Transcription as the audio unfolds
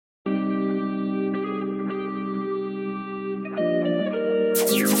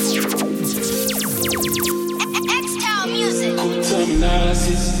Music. Good time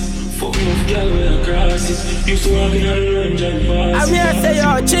analysis. Fuck enough gal with her crosses. Used to walk in on the range and pass. I'm here to say yo,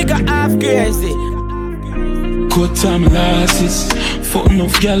 chica half crazy. Good time analysis. Fuck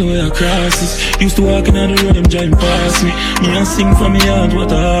enough gal with her crosses. Used to walk in on the range and pass me. Me and sing from me heart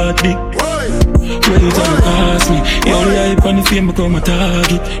what a heartbeat. Wait till you pass me. Yo, the hype and the fame become a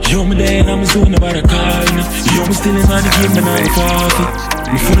target. Yo, me there and I'm zone about a call me. Yo, me still in on the game and I'm forfeit.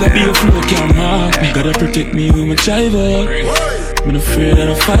 Me full of beer flow can't mark me. Gotta protect me with my driver. Me not afraid that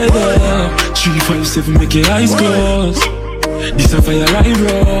I fight up. 357 make your eyes close. This a fire right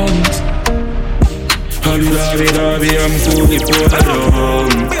round. Hobby, I'm fully poured down.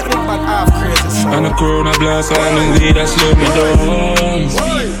 And a corona blast and the weed that slow me down.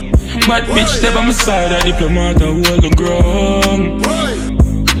 Bad bitch step on my side, a diplomat, I hold the ground.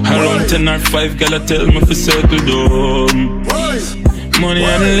 Around 10 or 5, girl, I tell me for circle down. Money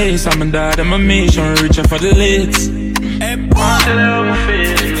and lace, I'm a dad, I'm a mission, richer for the licks. Good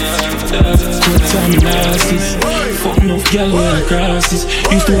time analysis. Fuck enough gal with her crosses.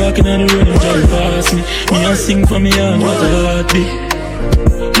 Used to walk in on the range and pass me. Me and sing for me and what a heartbeat.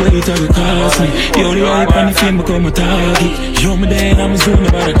 Wait till you cost me. Yo, the hype and the fame become a target. Yo, me there and I'm zone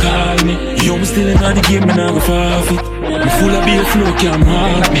about to call me. Yo, me still in on the game and I go forfeit. Me full of beer flow can't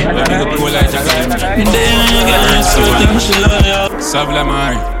mark me. Me there and you get something she love you.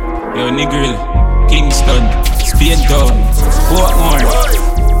 Sablamar, yo Negril, Kingston, Spain Town, Portmore.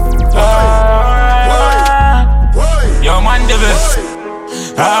 Yo man devil.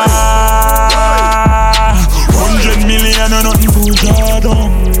 100 million and nothing to draw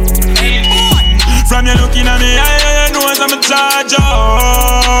down. From you looking at me, I know I'm a charge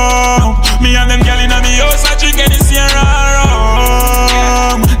up. Me and them gal in me house, I drink any serum.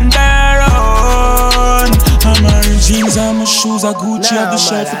 They're on. I'm my jeans, I'm my shoes, I Gucci, I have the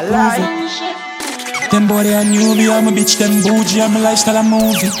shirt to prove it. Them body I knew me, I'm a bitch, them bougie, I'm a lifestyle, a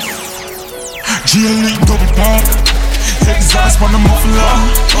movie. G-Elite double park. Exhaust on the muffler.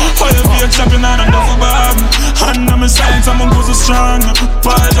 Fire be a champion and a duffel bag. And I'm a science, I'm a go so strong.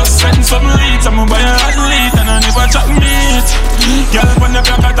 Paul just setting some leads, I'm a buy an athlete and I never chat meat. Girl when the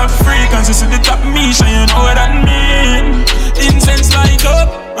clock at a freak and she see the top me, so you know what that mean. Incense light up,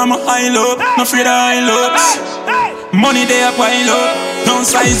 I'm a high low, no afraid of high looks. Money they a pile up, don't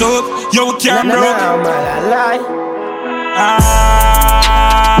size up, yo can't broke.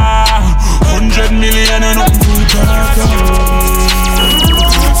 100 million and nothing to talk about.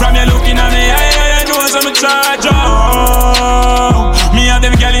 From you looking at me, I know I'm a charge up. Me and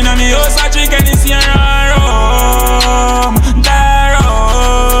them gal in me house, I drink any serum.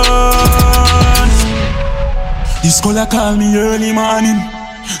 This scholar call me early morning,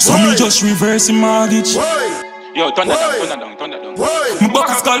 so me just reverse the mortgage. Yo, turn that down. My buck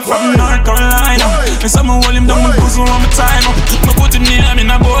is called from North Carolina. And some hold him down, my bosom on my time up. My put him near me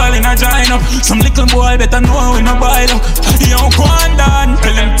in a bowl in a giant up. Some little boy better know we no buy up. Yo, go on down,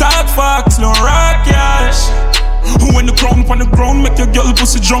 tell them talk facts, no rock cash. When the crown on the ground, make your girl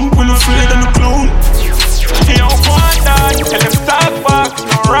pussy jump when you afraid of the clown. Yo, go on down, tell them talk facts,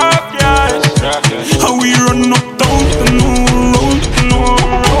 no rock cash. How we run up down, no road.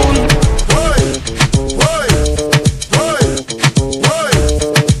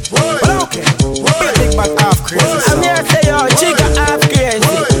 I'm here to say yo, chica half crazy.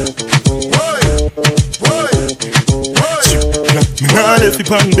 Me nah left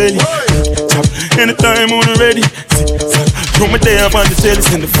it on belly. Chop anytime when I'm ready. Throw me there up on the telly,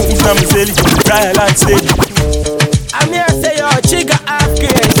 send the food from my celly. Ride like steady. I'm here to say yo, chica half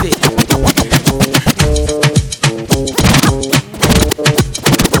crazy.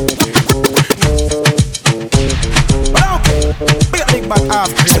 Big back half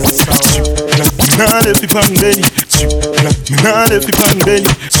crazy. Me nah left it on belly. Me nah left it on belly.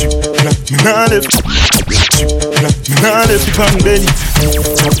 Me nah left it on belly.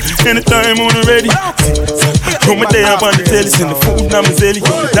 Anytime when I'm ready. Throw me there up on the telly, send the food from my celly.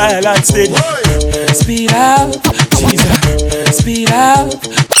 Die like steady. Speed up, Jesus.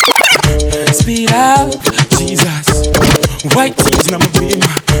 Speed up, Jesus. White tees, now my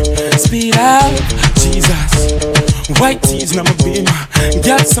beamer. Speed up, Jesus. White tees, now my beamer.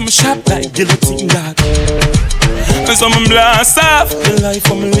 Got some shop like guillotine dog. Cause I'm a blast off. The life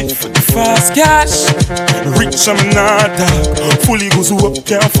I'm live for the fast cash. Rich I'm not dog. Fully goes up,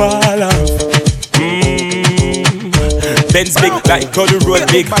 can't fall off. Benz big like how the road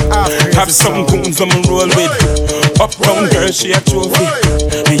big. Have some goons I'm a roll with. Uptown girl, she a trophy.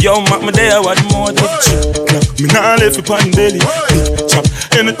 Me yo, mak me there, what more did you? Me nah left it on belly. chop.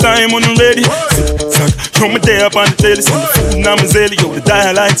 Anytime when I'm ready. Zig-zag, show me there up on the daily. Send the food and I'm a zelly, yo, the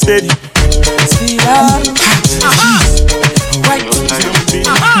dial line steady. Right,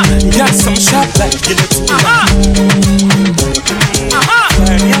 got some shot like give it to me.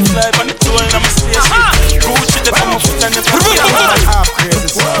 Me a fly on the tour and I'm a spaceship. Go shit that I'm a foot and the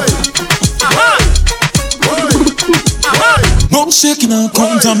no shaking and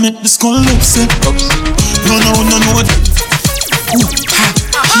count and make the skull upset. No. Ooh,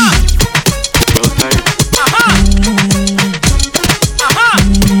 ha.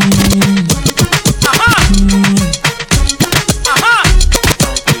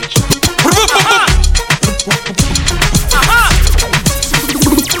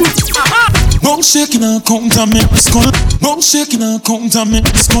 No shaking and count and make the skull. No shaking and count and make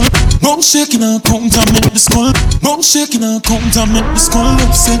the skull. No shaking and count and make the skull. No shaking and count and make the skull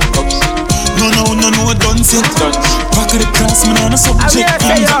upset. No, don't sit. Back of the class, man, on a subject.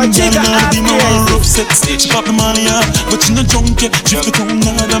 I'm getting all the more upset. Stage pop the money out, but you no drunk yet. Drift the crown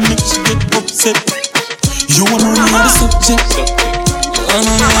out and make you get upset. You want money on the subject. On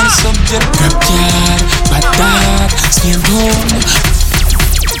the subject. Grab yard, bad dog, skin home.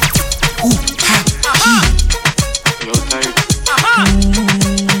 Ooh, ha. Yo, tired.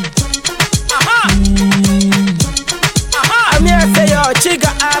 I'm here to say, yo,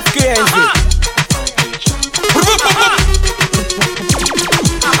 Chica half crazy.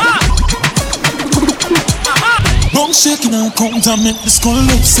 No shaking and count and make the skull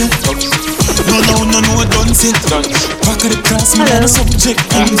upset. No, don't sit. Back of the class, man, on a subject.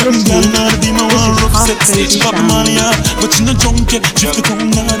 I'm girl, now the demon want upset. Stage pop the money out, but you no drunk yet. Drift the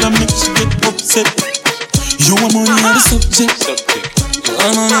crown out and make you get upset. You want money on the subject.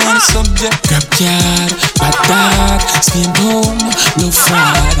 On the subject. Grab yard, bad dog, spin home, no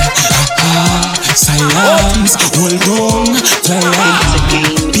fraud. Silence, hold on, fly out.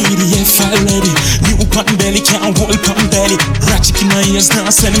 PDF already, new pan belly, can't hold pan belly. Ratchet in my ears, now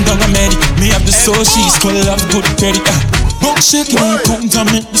selling down a medic. Me have the soul, she's called love, good credit. No shaking and count and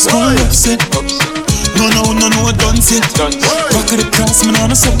make the skull upset. No, don't sit. Back of the class, man,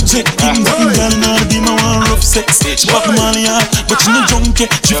 on a subject. I'm girl, now the demon want rough sex. She pop the money out, but you no drunk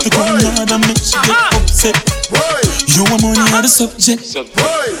yet. Drift the crown out and make you get upset. You want money on the subject.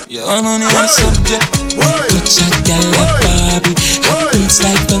 You want money on the subject. Touch a gal like Barbie. Hot beats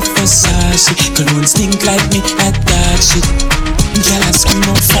like the Versace. Cologne stink like me at that shit. Girl, I scream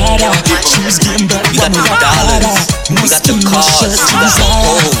no father. Shoes game back. You got the dollars. You got the cars. You got the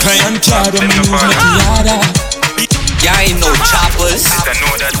hoes. Y'all ain't no choppers.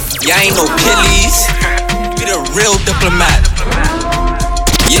 Y'all ain't no pillies. Be the real diplomat.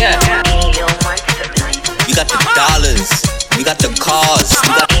 Yeah. You got the dollars. You got the cars.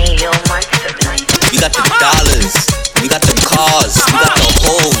 You got the dollars. You got the cars. You got the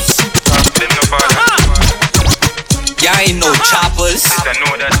hoes. Y'all ain't no choppers.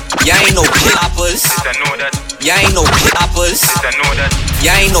 Y'all ain't no choppers. Y'all ain't no choppers.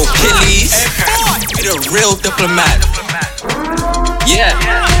 Y'all ain't no pillies. Be the real diplomat. Yeah.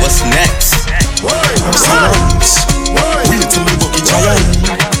 What's next? Silence. Wait till me bucky giant.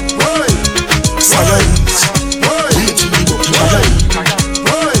 Silence. Wait till me bucky giant.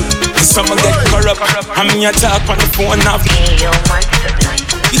 Some get corrupt. I mean I talk on the phone now.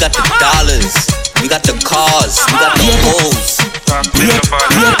 You got the dollars. You got the cars. You got the hoes.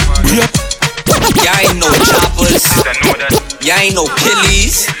 Y'all ain't no choppers. Y'all ain't no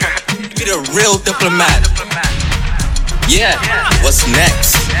pillies. Be the real diplomat. Yeah. What's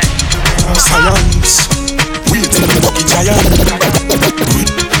next? Science. Wait till me bucky giant.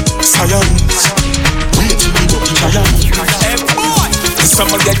 Science. Wait till me bucky giant. Some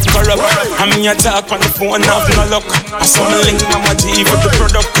get corrupt. I mean I talk on the phone now no luck. I saw me link mama G for the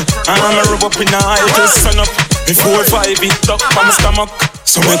product. I'm a rub up in the eye till sun up. Before 5 it up on my stomach.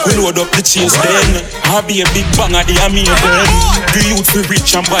 So make we load up the chase then. I'll be a big bang at the army then. The youth feel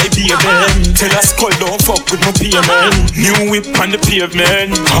rich and buy beer then. Tell us skull don't fuck with my payment. New whip on the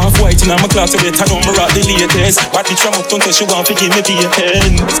pavement. Half white in my class, you better know me rock the latest. But the tram up don't tell she want to give me the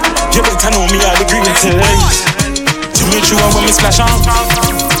pen. You better know me all the greatest. To make sure when me splash on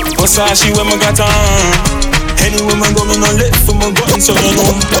Versace when me got on. Anywhere me go me no let for my gun. So you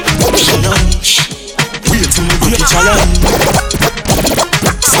know wait till me bucky giant.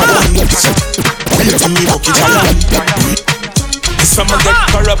 Silence. Wait till me bucky giant. Some get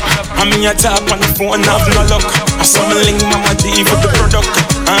corrupt. I mean I talk on the phone have no luck. I saw me link mama D for the product.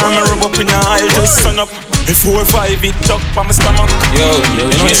 I'm a rub up in the aisle till sun up. Before 5 it up on my stomach. Yo, you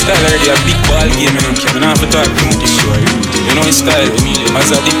know his style already a big ball game. You know have to talk to him. You know his style. As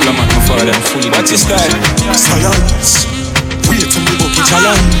a diplomat, my father. What's his style? Science. Wait till me bucket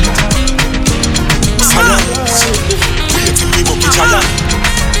giant. Science. Wait till me bucket giant.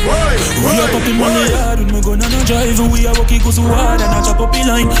 We are popping money hard with me gun and a drive. We are walking go so hard and a chop up the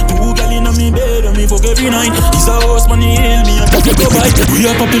line. Two gal in a me bed and me fuck every night. It's a house money hill, me a take it go by. We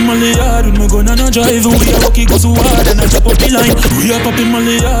are popping money hard with me gun and a drive. We are walking go so hard and a chop up the line. We are popping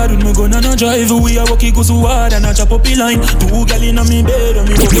money hard with me gun and a drive. We are walking go so hard and a chop up the line. Two gal in a me bed and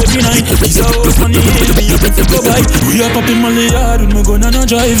me fuck every night. It's a house money hill, me a take it go by. We are popping money hard with me gun and a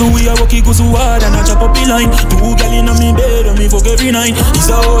drive. We are walking go so hard and a chop up the line. Two gal in a me bed and me fuck every night. It's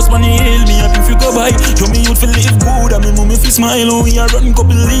a house money hill, me happy if you go by. Show me youth for live good and me mommy fi smile. Oh, we are running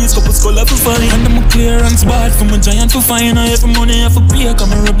couple leads, couple scholar to find. And I'm a clearance bad from a giant to find. I have money I have pay,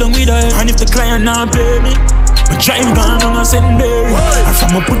 come and rub down with her. And if the client not pay me, I drive gone on a secondary. And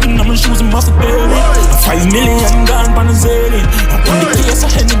from a putting on my shoes and my pay me. 5 million gone pan a zillion. Up on the case I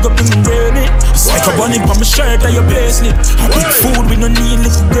had to go bring them ready. Psycho bunny on my shirt and your bracelet. I big food we don't need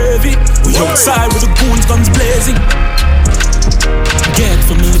little gravy. We outside with the goons guns blazing. Get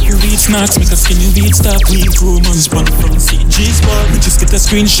from me little weed snacks, make a skinny weed stop. We grow man spun from CG spot. We just get a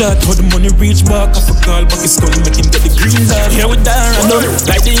screenshot, how the money reach back. I forgot back his skull, make him get the green dot. Here with that random,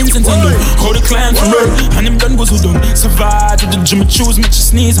 like the incense and do. How the client from her, and him done goes who done. Survive to the gym, choose, make you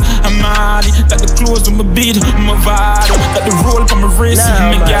sneeze. I'm mad, that the clothes on my beat, my vibe. That the roll from my wrist,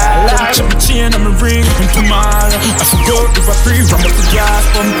 my gal. Check my chain, I'm a ring. And tomorrow, I forgot if I free, run up the gas,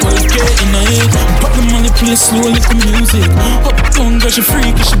 pump, get in the head. Pop the money, play slowly for music. Up tongue, girl, she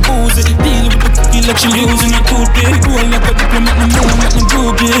freaky, she boozy. Deal with the cookie like she losing her toothpick. Roll like a diplomat, no moon, like no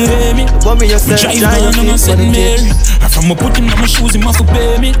groupie, baby. Drive down on a St. Mary. From a putting on my shoes, him off to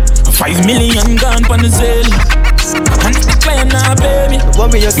pay me. 5 million gone pan the zell. And the client now, baby.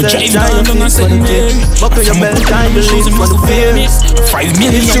 Drive down on a St. Mary. Buckle your belt and your shoes for the pay. 5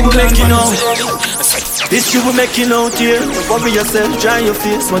 million gone pan the zell. This you will make you out here. Worry yourself, dry your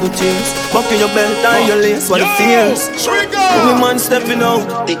face for the tears. Buckle your belt and your lace for the fears. Only man stepping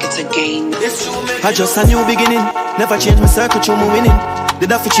out. Think it's a game. I just a new beginning. Never change my circle, show me winning.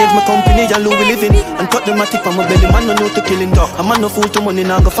 Did have to change my company, and we living. And cut them a tip on my belly, man no know to killing. A man no fool to money,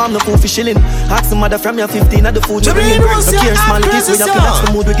 now go farm no fool for shilling. Ask the mother from your 15 at the food you bring. No care small it is, we have to that's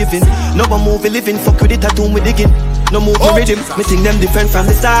the mood we giving. No one move we living, fuck with the tattoo we digging. No move we rhythm, me think them different from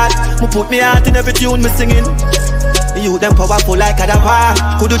the start. Me put me heart in every tune me singing. You them powerful like a dapper.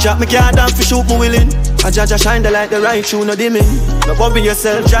 Could you drop me card down for shoot me willing? I judge shine the light, the right tune no dimming. No worry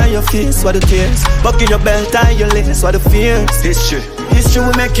yourself, dry your face, what the tears. Buckle your belt, tie your lace, what the fears. History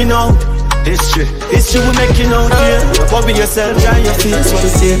we making out. History we making out, yeah. No worry yourself, dry your face, what the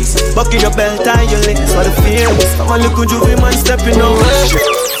tears. Buckle your belt, tie your lace, what the fears. Come on, look who you man stepping out.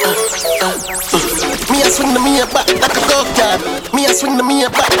 Me a swing the me a back like a go-kart. Me a swing the me a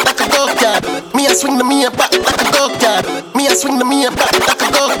back like a go-kart. Me a swing the me a back like a go-kart. Me a swing the me a back like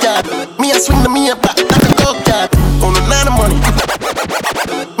a go-kart. Me a swing the me a back like a go-kart. On a lot of money.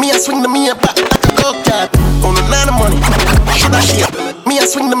 Me a swing the me a back like a go-kart. On a lot of money. Should I share? Me a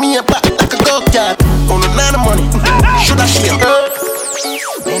swing the me a back like a go-kart. On a lot of money. Should I share?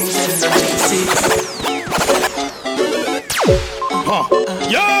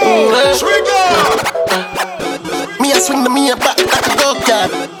 Yo, trigger! Me a swing the me a back like a go-kart.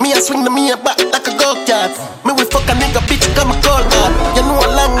 Me a swing the me a back like a go-kart. Me we fuck a nigga bitch come a cold hard. You know a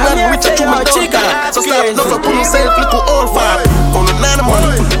long run with you to my dog. So stop love up on yourself like an old fart. On a lot of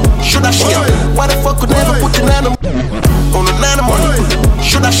money, should I share? Why the fuck could never put an animal? On a lot of money,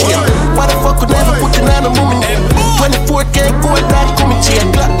 should I share? Why the fuck could never put an animal in there? 24K gold that come in chain.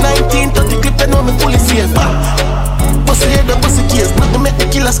 Glock 19, 30 clip and know me fully safe. Bust the head and bust the case. Nothing make the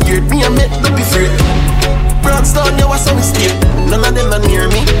killer scared. Me and make no be afraid. Broadstone, you was so mistake. None of them are near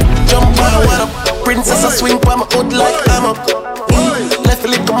me. Jump on the water. Princess, I swing by my hood like I'm up. Left a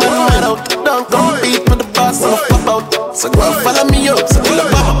little man right out. Don't compete with the boss, I'ma pop out. So go and follow me up, so kill a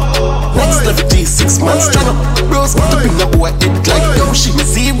baba. Next level G6 man strong up. Bros got to bring the boy head like yo. She me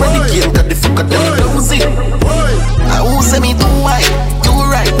see when the game got the fucker them losing. I won't say me do right. You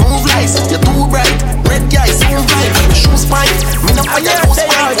right, move lies. You do right. Red guys, move right. Shoes fine. Me no fire, shoes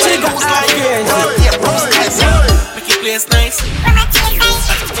fine. Yeah, bros guys. Make it place nice.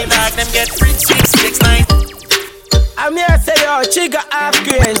 Me dog them get free, sweet, nice. I'm here to say yo, Chica half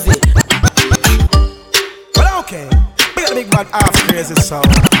crazy. But okay, we got a big bad half crazy sound.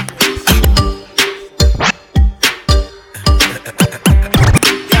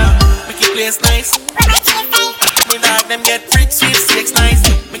 Yeah, make it place nice. Me dog them get free, sweet, nice.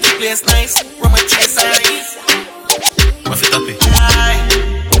 Make it place nice. Run my chest eyes. What's it up here?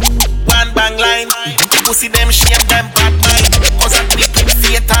 One bang line. Pussy them shame them bad mind. Cause I'm weak in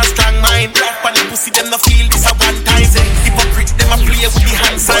faith and strong mind. When the pussy them no feel this a one time. Hypocrite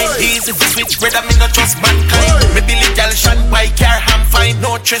the switch, brother, me not trust mankind. Me Billy Gal shan by car, I'm fine.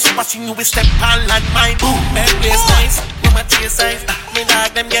 No trespassing, you will step on landmine. Bad place nice, with my tear size. Me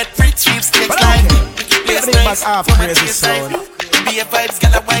dog them get free trips, next line. Place nice, with my tear size. Be a vibes,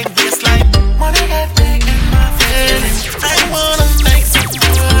 gal a wine baseline. Money got me in my feelings. I wanna make some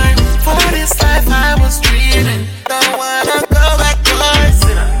more. For this life I was dreaming. Don't wanna go backwards.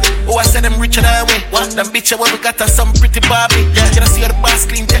 Oh, I said I'm richer than we. What? Them bitch, where we got us some pretty Barbie. Yeah, can I see how the boss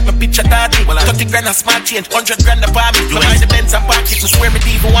clean? Take my picture, daddy. 30 grand a smart change, 100 grand a Barbie. I buy the Benz and park it, I swear me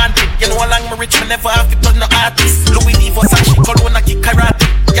diva want it. You know how long me rich, me never have to turn no artist. Louis V, Versace, Cologne, I kick karate.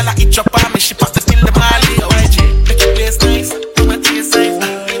 Girl, I eat up on me, she pass the pill, the Mali. YG, make your place nice, do my tear size.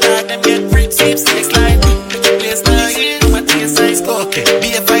 Me dog them get free tips, next line. Make your place nice, do my tear size. Okay,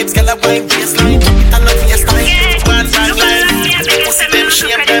 be a vibes, girl, a wine baseline. It a love your style, one bad line. Pussy them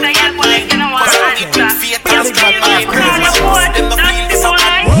shame them bad mind. Cause I need good faith, yes, bad mind. Them the feel this a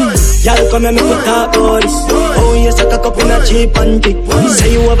bad mind. Y'all come and make me talk about this. Oh, you suck a cup in a cheap and thick.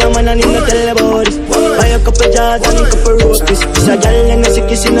 Say you have a man and you not tell about this. Buy a couple jars and a couple roasties. It's a gal and a sick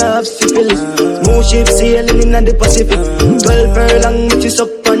in a half syphilis. Smooth ship sailing in the Pacific. 12 furlong, which is up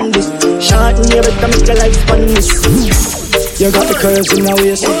on this. Short in your better make your life fun this. You got the curves in the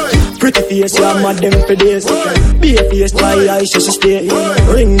waist. Pretty face, you have mad them for days. Be a face, my eyes just to stay.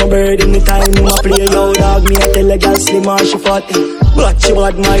 Ring my bird in the time you a play. Yo dog, me a tell a gal slim or she fat. But she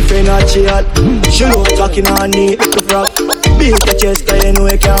bad, my friend, not she hot. She know talking on knee, it's a frog. Beat the chest, cause you know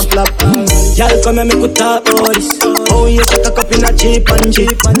you can't flop. Y'all come and make me talk about this. Oh, you suck a cup in a cheap and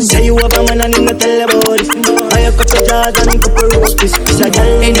cheap. Say you have a man and you not tell about this. Buy a couple jars and a couple roasties. It's a gal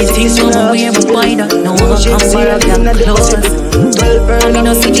anything no more we ever buy that. No one come for a girl close. I mean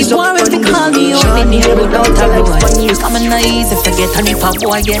no see this war if they call me up in the air without a boy. I'm a nice if I get and if a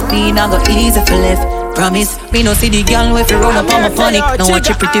boy get me, I go easy for left. Promise, me no see the girl if you run up on my panic. No watch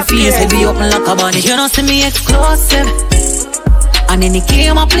your pretty face, head be open like a bunny. You don't see me exclusive. And in the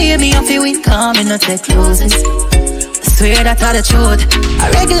game I play me off you win, come and not take closes. I swear that I the truth.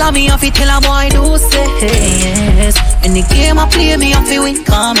 I regular me off it till a boy do say yes. In the game I play me off you win,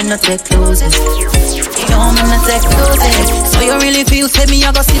 come and not take closes. Come and not take closes. So you really feel say me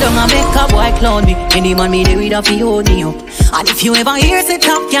I go sit down and make a boy clown me. Any man me there with a feel hold me up. And if you ever hear say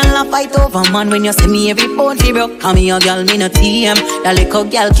top girl a fight over man, when you see me every bone fi broke. Call me a girl me no TM. That little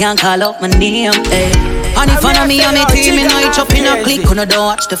girl can't call up my name. Hey. And if I know me and me team, me know it up in a click. When I don't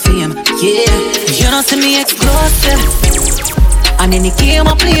watch the film, yeah. You don't see me exclusive. And in the game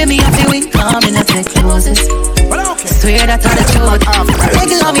I play me I feel win, come and I take closes. Swear that I the truth.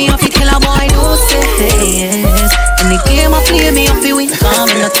 Regular me I feel kill a boy do say yes. In the game I play me I feel win, come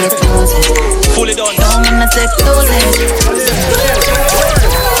and I take closes. Fully done. Come and I take closes.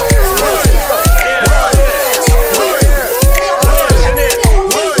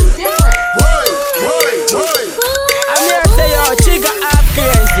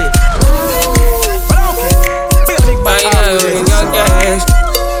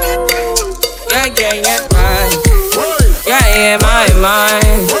 Yeah, my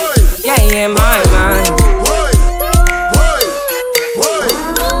mind. Yeah, my mind.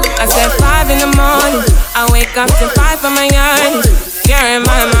 I said 5 in the morning. I wake up to 5 for my yarn. Fear in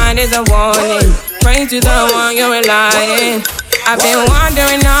my mind is a warning. Pray to the one you're relying. I've been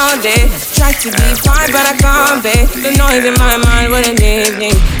wandering all day. Try to be fine, but I can't be. The noise in my mind wouldn't leave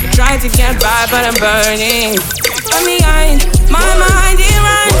me. Try to get by, but I'm burning. I'm behind, my mind is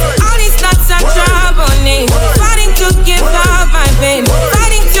right. All these thoughts are troubling. Fighting to give up my pain.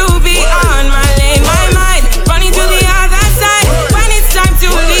 Fighting to be on my lane. My mind running to the other side. When it's time to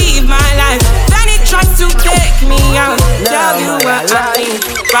leave my life, then it tries to take me out. Tell you what I need.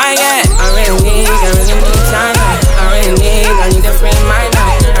 Right, yeah. I really need time. I need to free my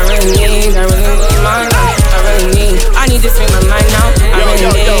mind. I really need my life. I need to free my mind now.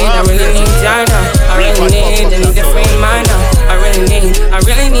 I really need time now. I need to free my now. I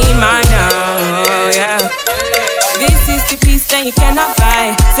really need my now, yeah. This is the peace that you cannot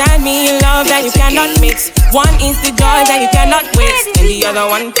buy. Send me love that you cannot mix. One is the joy that you cannot waste, and the other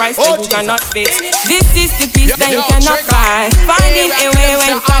one price that you cannot fix. This is the peace that you cannot buy. Finding a way when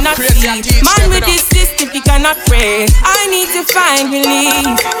you cannot see. Man with this system you cannot pray. I need to find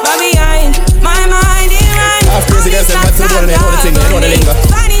relief, but behind my mind is right. Half crazy girls and bad to the know the thing, they know the lingo.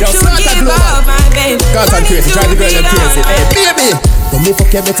 Yo, start that global. Girls are crazy, try to girl them crazy. Hey, baby! Don't me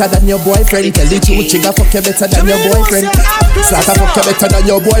fuck you better than your boyfriend. Tell the truth, chigga fuck you better than your boyfriend. Slata fuck you better than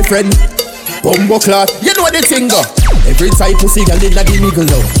your boyfriend. Bumbo clock, you know the thing go. Every time pussy girl in the niggle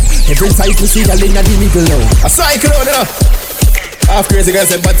now. Every time pussy girl in the niggle now. A cycle on it. Half crazy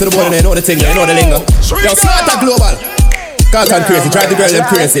girls and bad to the bone, they know the thing, they know the lingo. Yo, start that global. Cause I'm crazy, drive the girl them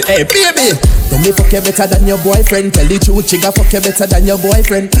crazy. Hey, baby, don't me fuck you better than your boyfriend. Tell the truth, chigga fuck you better than your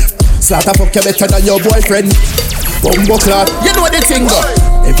boyfriend. Slaughter fuck you better than your boyfriend. Bumbo clock, you know the thing go.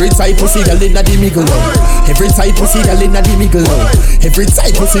 Every type pussy girl inna the middle now. Every type pussy girl inna the middle now. Every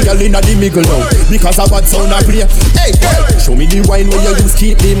type pussy girl inna the middle now. Because I bad sound a play. Hey girl, show me the wine where you use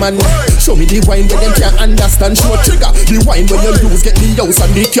keep the man. Show me the wine where them can't understand. Show trigger the wine where you use get the house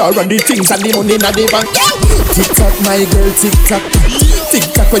and the car and the things and the money inna the bank. Tick tock my girl, tick tock. Tick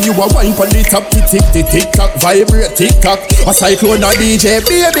tock when you a wine pon the top. Tick tick tick tick tock, vibrate tick tock. A cyclone a DJ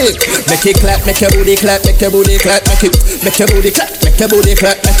baby. Make it clap, make your booty clap, make your booty clap, make it, make your booty clap, make your booty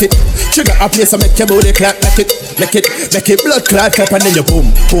clap, make it. Trigger a place so make your booty clap, make it blood clot clap and then you boom,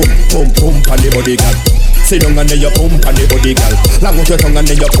 boom, boom, boom on the body girl. Sit down and then you boom on the body girl. Long out your tongue and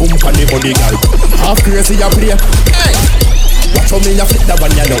then you boom on the body girl. Half crazy you play, hey. Watch how me you flip that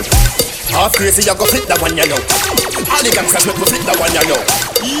one you know. Half crazy you go flip that one you know. All the gangsters make me flip that one you know.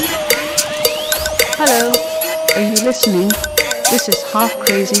 Hello, are you listening? This is Half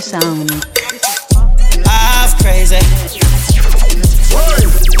Crazy Sound. Half crazy.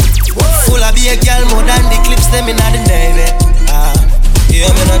 Full of be a girl more than the clips them in the Navy.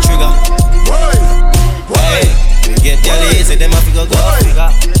 Yeah, me no trigger. Hey, we get your lazy, them a figure go figure.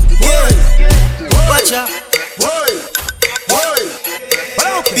 Yeah, watch out.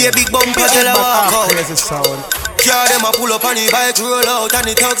 Be a big bumper till I walk out. Car them a pull up on the bike, roll out, and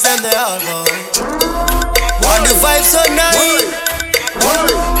the thugs them they all go. And the vibe so nice.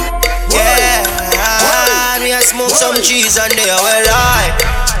 Yeah, me a smoke some cheese and they are well high.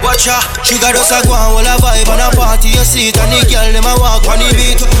 Watch out, sugar does a go and hold a vibe and a party you see it. And the girl them a walk on the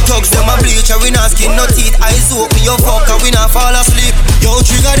beat. Thugs them a bleach and we not skin no teeth. Eyes open your fuck and we not fall asleep. Yo,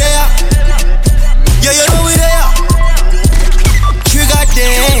 trigger there. Yeah, you know we there. Trigger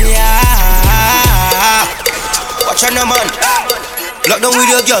there. Watch out now man. Lock down with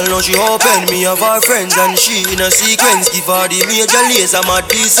your girl, now she open. Me have her friends and she in a sequence. Give her the major laser, I'm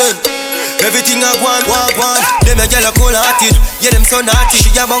decent. Everything I want, them a girl a cold hearted. Yeah, them so naughty. She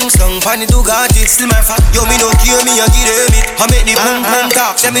a bounce down, pan the Bugatti. Still my fat, yo me no care me, I give them it. I make the boom boom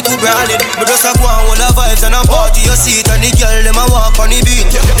talk, send me too branded. But just a go on, all the vibes and a party. You see it and the girl, them a walk on the beat.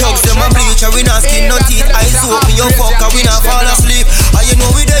 Thugs them a bleach and we not skin no teeth. Eyes open, yo fuck and we not fall asleep. And you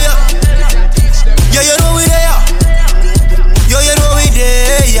know we there. Yeah, you know we there. Yo, you know we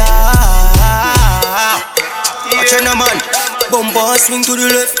there, yeah. Watch out now, man. Bumper swing to the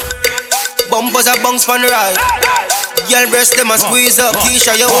left. Bumpers a bounce from the right. Girl breast them a squeeze up.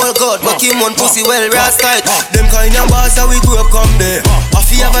 Keisha, you all good, but him on pussy well rest tight. Them kind of bars that we grew up come there.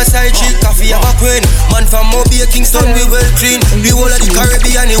 Coffee have a side chick, coffee have a queen. Man from Mobile, Kingston, we well clean. The whole of the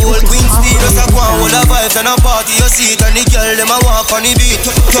Caribbean, the whole Queen's Beat. Just a go on, all the vibes and a party, you see it. And the girl, them a walk on the beat.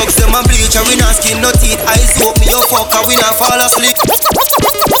 Thugs them a bleach and we not skin no teeth. Eyes open, you fuck and we not fall asleep.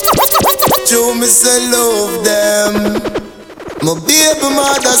 Joe, me say love them. My baby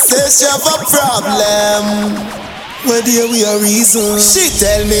mother says she have a problem. Where there we a reason. She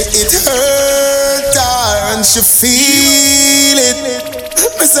tell me it hurt her and she feel it.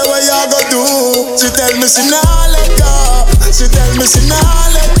 Me say what you gonna do? She tell me she nah let go. She tell me she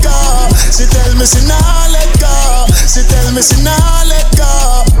nah let go. She tell me she nah let go. She tell me she nah let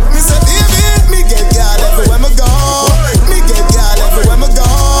go. Me say baby, me get girl everywhere me go. Me get girl everywhere me go.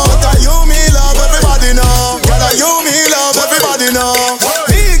 But you me love everybody know. But you me love everybody know.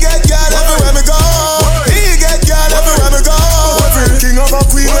 Me get girl everywhere me go. Me get girl everywhere me go. Every king of a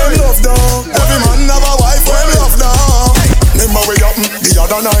queen when love down. Every man have a wife when love down. Remember we up the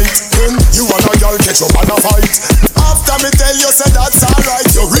other night when you and a girl catch up and a fight. After me tell you say that's alright,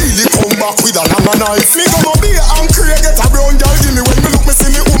 you really come back with a longer knife. Me come up here and create get a brown girl give me when me look me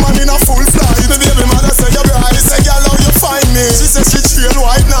see me woman in a full flight. The baby mother say you bright, say girl how you find me. She say she trail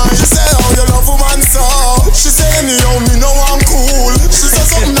white night. She say how you love woman so. She say anyhow me know I'm cool. She say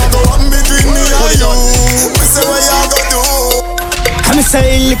something a go on between me and you. Me say what you gonna do? I'm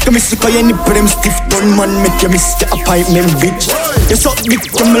say lick me sick of any put them stiff gun man make you miss the appointment bitch. You suck dick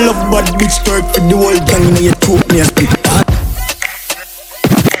to me love bad bitch twerk for the whole gang in your throat me a spit.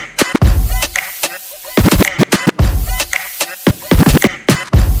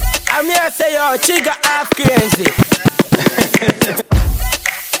 I'm here to say yo chica half crazy.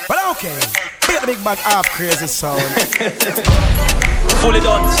 But okay, big big bag half crazy sound. Fully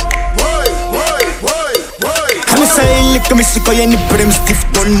done. I'm say lick me sick of any put them stiff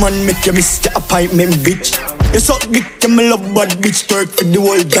gun man make you miss the appointment bitch. You suck dick to me love bad bitch twerk for the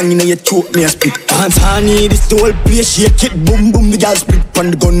whole gang in your throat me a spit. Dance honey this the whole place shake it boom boom the girl split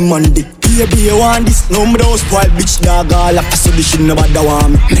pon the gunman dick. Baby, you want this? No, me don't spoil bitch dog. All up so this shit nobody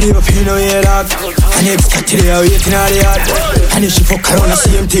want me. Me never feel no way dog. And it's today I waiting on the yard. And if she fuck around the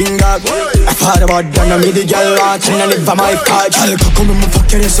same thing dog. I thought about done and me the girl want. And I never my part. Girl come and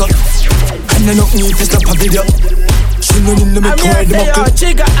fuck your ass up. And I don't need to stop a video. She know in the make her the muckle.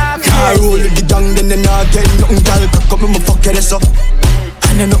 Car roll with the gang then I get nothing. Girl come and fuck your ass up.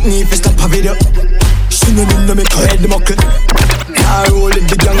 And I don't need to stop a video. She know in the make her the muckle. I roll with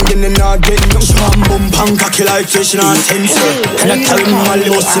the gang, then I get no sham bum pang cocky like fish in a sensor. And I tell him my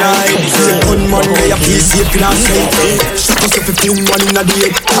little side. The gunman lay a piece safe in a safe. Shut us if you fling one in a day.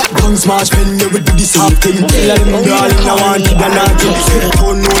 Top gun smash pen, you will do this half thing. Tell them darling I want it and I get.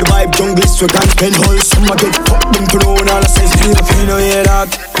 Don't know the vibe, jungle swag and pen hole. Some a get fucked them to know all I say. Still a feel no hear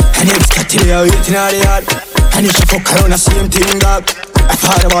dog. And it's got to be waiting on the yard. And if you fuck around the same thing dog. I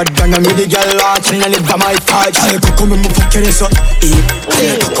thought about gonna meet the girl out and I live by my part. I could come and fuck your ass up.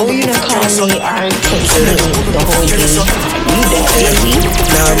 Oh, you don't call me aren't the whole day.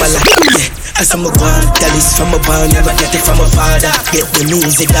 Nah, man, yeah. As I'm a one, that is from a barn, never get it from a father. Get the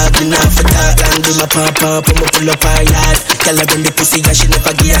music dog, enough for that. And do my papa, I'ma pull up her yard. Tell her bring the pussy and she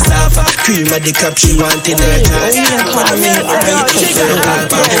never give a sofa. Cream of the cup, she want in her dress. Can't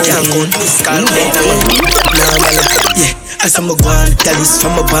count this call, nah, man, yeah. As I'm a one, that is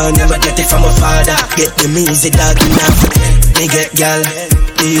from a barn, never get it from a father. Get the music dog, enough. Me get gal,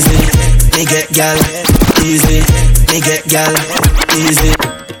 easy. Me get gal, easy. Me get gal, easy.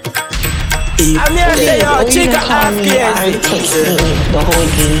 I'm here to your chica half crazy. The whole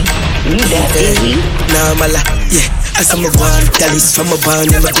day. You that baby? Nah, mala, yeah. As I'm a one, that is from a barn,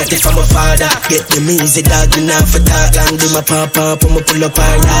 never get it from a father. Get the music dog, enough for that. Long do my papa, I'ma pull up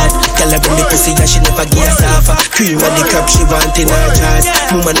her yard. Tell her bring the pussy and she never give a sofa. Cream of the cup, she want in her dress.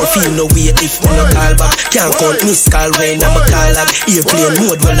 Woman no feel no way if me no call back. Can't count miss call when I'm a call up. Airplane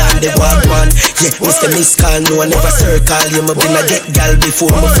mode while on the walk one. Yeah, Mr. Miss call, no I never circle. You me been a get gal before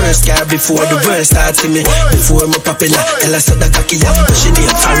my first car. Before the world starts to me. Before my popular. Tell her so the cocky up. But she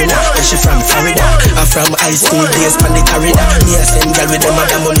name foreigner. And she from Florida. I'm from high school days. On the corridor, me a send gal with them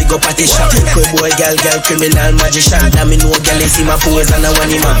madam when we go party shop. Quick boy, gal, criminal, magician. That me know gal is see my pose and I want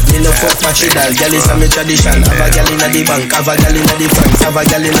him up. Me no fuck patchy doll, gal is a me tradition. Have a gal inna the bank, have a gal inna the front, have a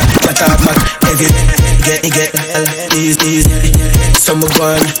gal inna the top back. Every get gal, easy. Some go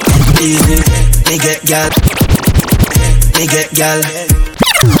on, easy. Me get gal, me get gal,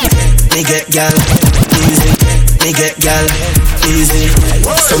 me get gal, easy. Me get gal, easy.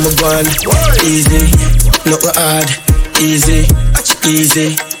 Some go on, easy. Nothing hard, easy,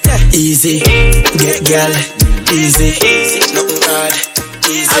 easy, easy. Get gal, easy. Nothing hard,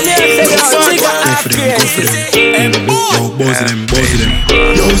 easy. Go for them. Yo, buzz them.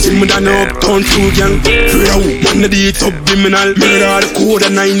 Yo, see me down uptown true gang. FREE, man, the top criminal. Murder the code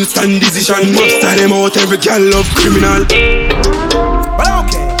and 9-stand decision. Most of them out, every gal love criminal. But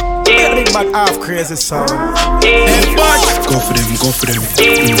okay. Big bad half crazy sound. Go for them.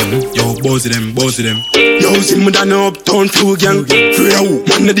 Yo, buzz them. Yo, see me down uptown true gang. FREE,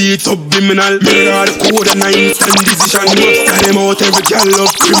 man, the top criminal. Murder the code and 9-stand decision. Most of them out, every gal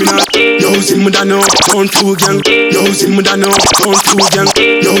love criminal. Yo, see me down uptown true gang. Yo, see me down uptown true gang.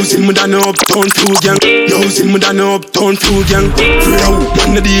 Yo, see me down uptown true gang. Yo, see me down uptown true gang. FREE,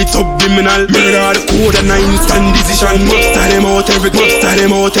 man, the top criminal. Murder the code and 9-stand decision. Most of them out, every gal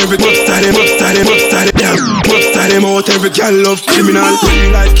love criminal.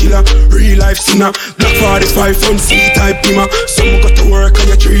 Real life killer, real life sinner. Black 45 from C-type dimmer. Some got to work on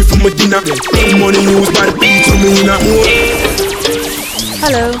your tree for my dinner. Money used by the people me now.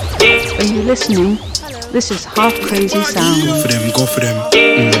 Hello, are you listening? This is Half Crazy Sound. Go for them.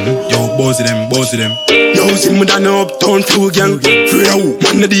 Yo, buzz them. Yo, see me down uptown true gang. FREE,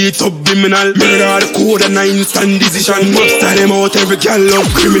 man, the top criminal. Murder the code and 9-stand decision. Most of them out, every gal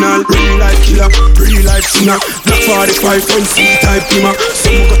love criminal. Real life killer, real life sinner. Black 45 from C-type dimmer.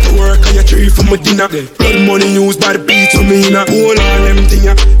 Some got to work on your tree for my dinner. Blood money used by the beat of me now. All them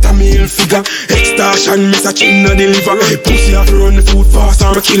thing, Tamil figure. Extortion, miss a chin on the liver. Hey, pussy have to run the food fast.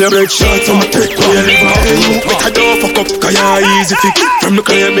 I'm a killer, bread shots, I'm a take for your liver. Hey, better don't fuck up, cause you're easy fit. From the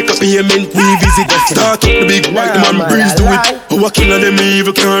client, make a payment, we visit. Start up the big white man, breeze do it. Who a killer, them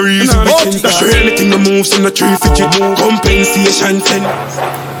evil can't reason with. That's sure anything that moves in the tree fidget. Compensation 10.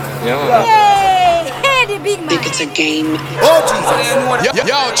 Yeah. Think it's a game. Oh Jesus.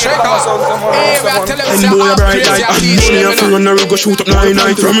 Yo, check out. Hey, I tell them and boy bright light and money off run and we go shoot up 9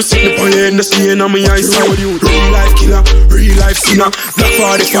 night. From sitting up on your end, the stain on my eyes. Real life killer, real life sinner. Black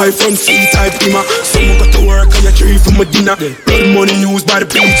 45 from C-type dimmer. Some got to work on your tree for my dinner. Blood money used by the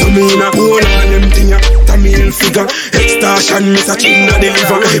people to me now. All of them thing ya, Tamil figure. Extortion, Mr. Chinda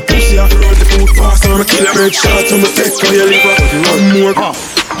deliver. Hey, pussy, I run the food fast. I'm a killer, break shots, I'm a take for your liver. One more.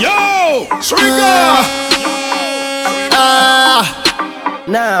 Yo, Shrika.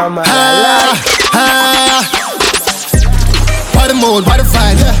 Nah, man, Why the mood, why the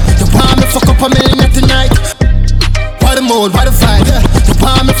fight? You want me fuck up a million tonight? Why the mood, why the fight? You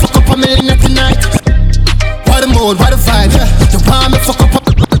want me fuck up a million tonight? Why the mood, why the fight? You want me fuck up a...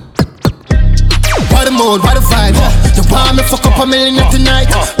 Why the mood, why the fight? You want me fuck up a million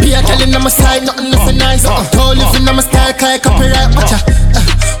tonight? Be a girl in my side, nothing less than nice. Don't live in my style, like copyright.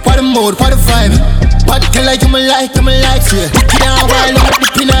 Why the mood, why the vibe? What girl like you my life, you my life? Look down while I'm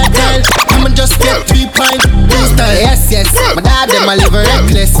dipping a girl. I'ma just get 3 pints. Freestyle, yes. My dad them a live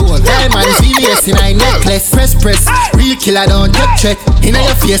reckless. Diamonds, VVS in a necklace. Press, real killer don't get check. Inna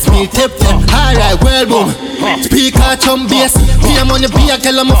your face, me tip. Alright, well boom. Speaker, chum bass. Be a money, be a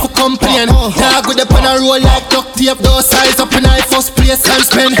girl, I'm for complain. Dog with up on a roll like duct tape. Those size up in high first place and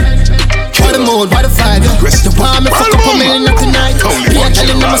spend. Why the mood, why the fight? You want me fuck up a million tonight? Be a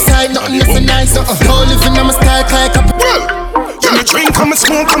girl in my side, nothing less than nice. Don't live in my style, like a... Let me drink, come and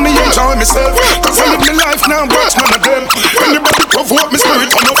smoke, come and enjoy myself. Cause I live my life now, watch none of them. Anybody provoke me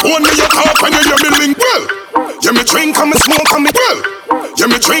spirit on the phone, me you talk and you hear me link. Yeah, me drink, come and smoke, come and yeah,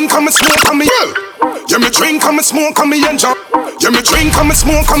 me drink, come and smoke, come and yeah, me drink, come and smoke, come and enjoy. Yeah, me drink, come and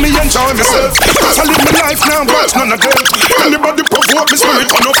smoke, come and enjoy myself. Cause I live my life now, watch none of them. Anybody provoke me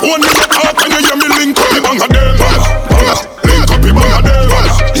spirit on the phone, me you talk and you hear me link up, you bang a them. Link up, you bang a them.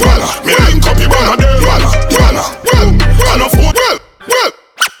 Me link up, you bang a them. I know food.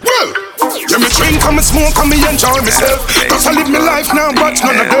 Well, yeah, me drink, come and smoke, come and enjoy myself. Cause I live my life now, watch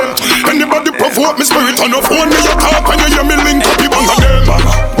none of them. Anybody provoke me spirit on the phone, me you talk and you hear me link up, you bang a them.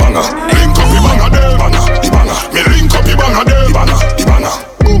 Link up, you bang a them. Me link up, you bang a them.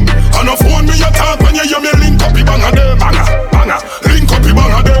 Boom. On the phone, me you talk and you hear me link up, you bang a them. Link up, you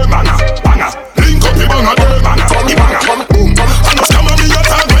bang a them. Link up, you bang a them. Boom. On the scammer, me you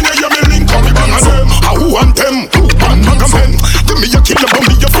talk and you hear me link up, you bang a them. Who want them? Who want them? Give me a killer, but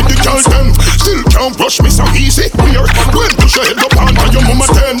me a for the girls them. Still can't brush me so easy. Weird. When push your head up on your mama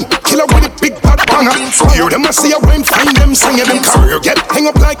 10. Killer with a big bad banger. Hear them I see I went find them singing them career. Get hang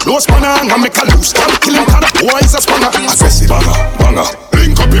up like close banner and make a loose. Can't kill him, can't boy is a spanger. Aggressive banger.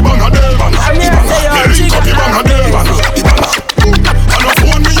 Link up your banger there. Link up your banger there. On the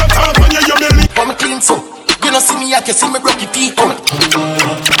phone me a talk when you hear me link. For me clean so. You know see me I can see me broke your teeth out.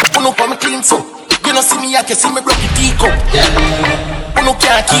 Oh no for me clean so. You know see me I can see me broke your teeth out. Oh no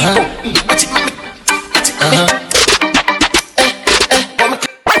can't keep up. Watch it me.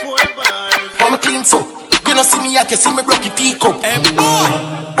 For me clean so. You know see me I can see me broke your teeth out.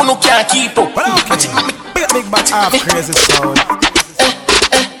 Oh no can't keep up. Watch it me. Big bad half crazy sound.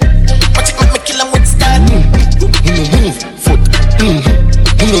 Watch it me kill 'em with style.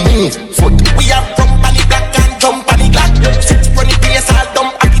 Foot. We have jump on the black and jump on the glass. 6 running place all dumb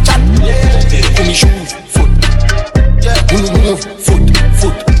at the chat. Only shoes, foot.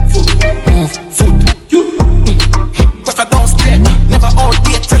 Foot. Cause I don't stay, never all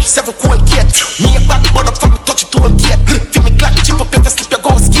date. 7 cold gate. Me a back bottom from me touch it to a gate. Feel me clap, chip up, better slip your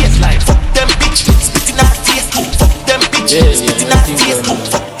go skate. Fuck them bitch, spitting out face. Fuck them bitch, spitting out face.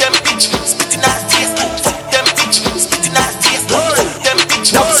 Fuck them bitch, spitting out face. Fuck them bitch, spitting out face. Fuck them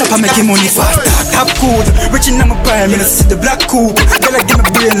bitch. Top shop, I make him money fast. Top cool, rich in my prime, me see the black coupe. Girl, I give me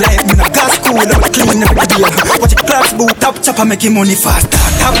brain life, me no gas cool. I'm clean every day. Watch it class boot. Top shop, I make him money fast.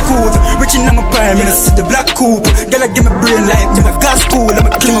 Top cool, rich in my prime, me see the black coupe. Girl, I give me brain life, me no gas cool. I'm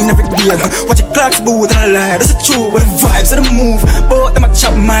clean every day. Watch it class boot and I lie. That's the truth. What the vibes, what the move. Both them a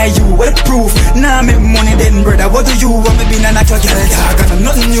chop my you. What the proof? Now I make money then, brother. What do you want me be? Nah, not your girl, dog. I know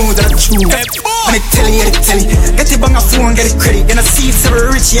nothing new, that's true. And it telly. Get it bang a phone, get it credit. And I see it's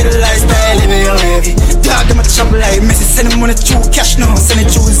ever rich, yeah, the lifestyle, living all heavy. Dog, them a chop like Messi, send them money through cash now, send it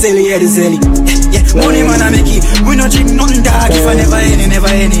through Zelly, yeah, the Zelly. Yeah, money man I make it. We no drink nothing, dog, if I never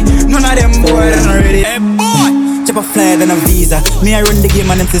any. None of them boy, they're not ready. Hey, boy! Chop a flyer than a visa. Me I run the game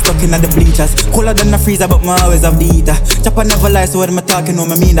and them still stuck in the bleachers. Cooler than a freezer, but me always have the heater. Chopper never lie, so what am I talking? No,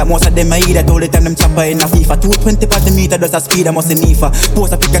 me mean that most of them I eat that all the time them chopper in a FIFA. 220 per the meter, does a speed, I must a NIFA.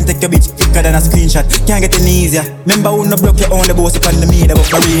 Post a pic and take your bitch quicker than a screenshot. Can't get any easier. Remember who no broke your own, the boss up on the meter, but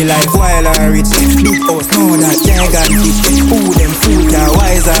for real life, while I rich. Big house, know that, gigantic. Who them fool, yeah,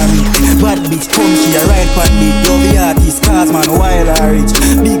 wise on me. Bad bitch, come she a ride pan big. Love the artist, cars man, while I rich.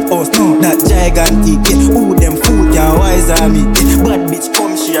 Big house, know that, gigantic. Who them fool, yeah, wise on me. Bad bitch,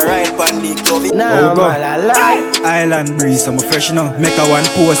 come she she a ride pan the club. Nah, man, I lie. Island breeze, I'm fresh, you know. Make her one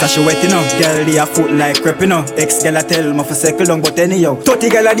pose, and she wet, you know. Girl, they a foot like crepe, you know. Ex-girl a tell me for circle long, but anyhow 30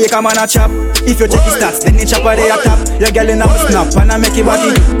 girl a day come on a chop. If you check his stats, then the chopper they a tap. Your girl in a snap, and I make it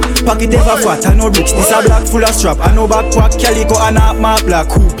body. Pocket ever fat, I know rich. This a black full of strap. I know backpack, calico and a mark black.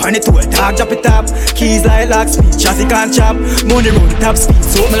 Hoop on it to a dog, drop it up. Keys like lock speed, chassis can't chop. Money road, top speed,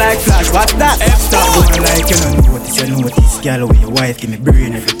 something like flash. What's that? Stop going like you don't notice, you notice. Girl, with your wife, give me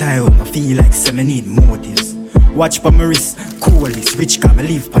brain every time. I feel like some need motives. Watch pa my wrist, cool this rich can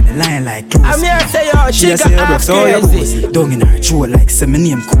live on the line like clothes. I'm here to say yo, she got half crazy. Down in her throat like some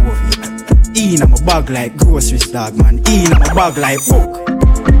name COVID. In my bag like groceries, dog man. In my bag like book.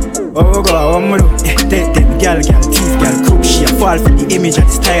 Oh God, what do? Take them girl, teeth, girl, crook. She a fall for the image and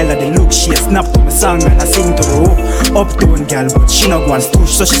the style of the look. She a snap to my song and I sing to the hook. Uptown girl, but she no go and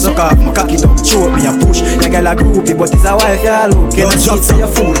stoosh. So she suck off my cocky dog, choke me a push. Your girl a groupie, but it's a wife, ya look. Get a seat so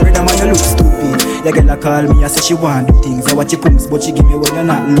you fool, brother man, you look stupid. Your girl a call me, I say she want do things. I watch you comes, but she give me when you're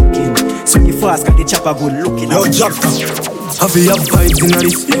not looking. Swing you fast, cause the chopper good looking. Yo, Jack, have you have vibes in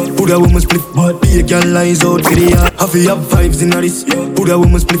this? Put a woman split, but be a girl lies out for the yard. Have you have vibes in this? Put a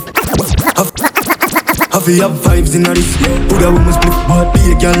woman split. Have you have vibes in this? Put a woman split, but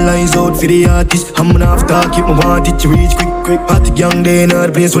be a girl lies out for the artist. I'm gonna have to keep my want it to reach quick. Hot young day in our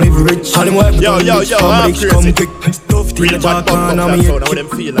place when live rich. All them wife come rich, come quick. Stuff till the jack on me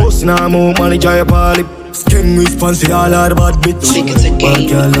head. Boss now more money, try a poly. Skin response for all our bad bitch. Bad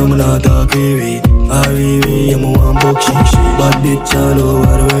girl, I'm not talk crazy. I'm a one book shit. Bad bitch all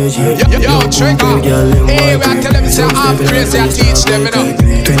over the way. Yo, trigger. Hey, I tell them say I'm crazy, I teach them, you know.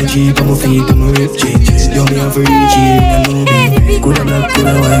 20 cheap, I'm a feed, I'm a rip change. Yo, me have a reach, I know baby. Coulda black,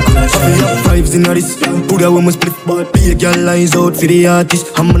 coulda white, coulda shine. Have vibes in this. Put a woman split, but be a girl lies out for the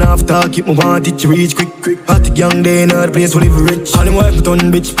artist. I'm gonna have to keep my want it to reach quick. Hot young day in our place when live rich. All them wife put on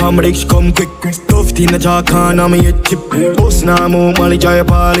bitch, palm rich, come quick. Stuffed in the jack on me head chip. Boss now more money, try a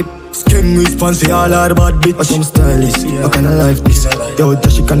poly. Skin response for all our bad bitch. But I'm stylish, I kinda like this. Yo,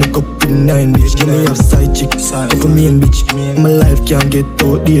 that she can cup in 9 days. Give me a side chick, up a main bitch. My life can't get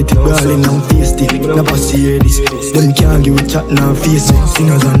outdated. Brawling and feisty, never see this. Them can't give a chat now face it.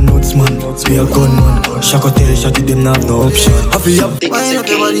 Singers and notes man, be a gunman. Shaka tell shotty, them have no option. Why not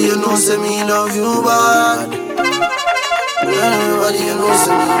everybody you know say me love you bad? Everybody you know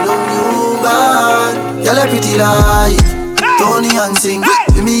say me love you bad. Y'all a pretty like Tony and sing.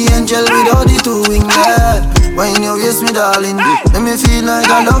 Be me angel without the two wings, yeah. When you kiss me darling, make me feel like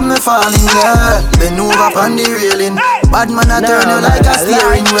I love me falling, yeah. Bend over on the railing. Bad man I turn you like a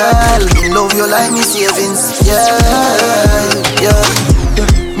steering wheel. Me love you like me savings, yeah.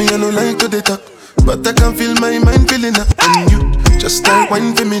 Me I no like to the talk, but I can feel my mind feeling up. And you just start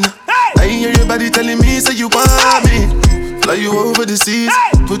whining for me now. I hear your body telling me say you want me. Fly you over the seas,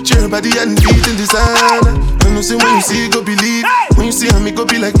 put your body and feet in the sand. I know say when you see go believe, when you see me go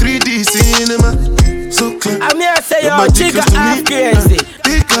be like 3D cinema. So clear. I'm here to say yo, chica, I'm crazy.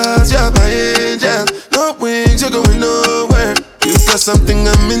 Because you're my angel, no wings, you're going nowhere. You got something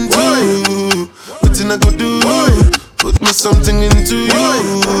I'm into, what I go do? Put me something into you,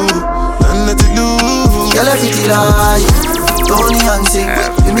 and let it loose. Girl, everything like Tony and sing.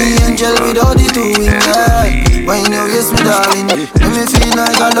 Be me angel without the two wings, yeah. When you kiss me darling, make me feel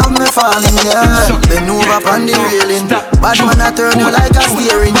like I love me falling, yeah. Bend over on the railing. Bad man I turn you like a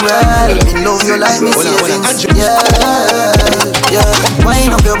steering wheel. Me love you like me savings, yeah.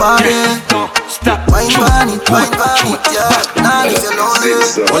 Wind up your body, wine on it, yeah. Now if you know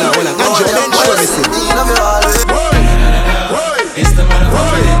it, me love you always. It's the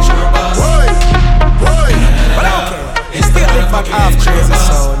motherfucking intro boss. It's the motherfucking intro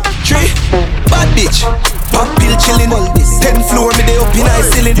boss. Tree, bad bitch, pop pill chillin'. 10th floor, me dey up in high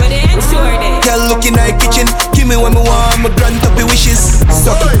ceiling. Girl looking at kitchen, give me what me want, me grant up your wishes.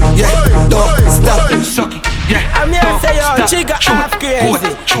 Suck it, yeah, don't stop. Suck it, yeah. I'm here to say yo, chica, half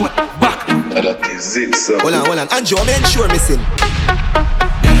crazy. Back. That is it, so. Hold on, Andrew, I'm ensure missing.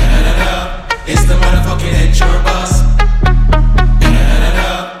 It's the motherfucking intro boss.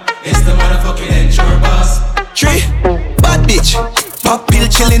 It's the motherfucking intro boss. Tree, bad bitch, pop pill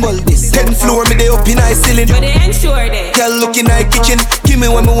chillin'. 10th floor, me dey up in high ceiling. But they ensure that. Girl looking at kitchen, give me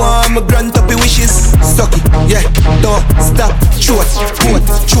what me want, me grant up your wishes. Suck it, yeah, don't stop. Throat,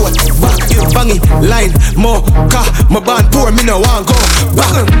 back, you bang it, line, more, car, my band pour, me no want go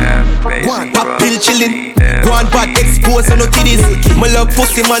back. One, pop pill chillin', one bad expose on no kiddies. My love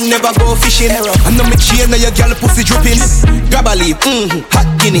pussy man never go fishing. I know me chain, now your girl pussy dripping. Grab a leaf, hot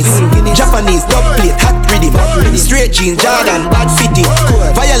Guinness, Japanese, dub plate, hot rhythm. Straight jeans, Jordan, bad fitting.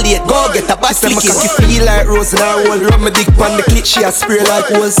 Violate, go get a bad She said my cocky feel like rose and I roll. Rub my dick on the clit, she a spray like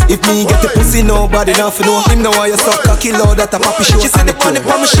hose. If me get the pussy, nobody nothing know. Him know why you so cocky, Lord, that a poppy show. She said the money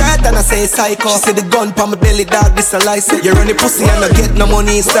on my shirt and I say psycho. She said the gun on my belly, dog, this a license. You run the pussy and I get no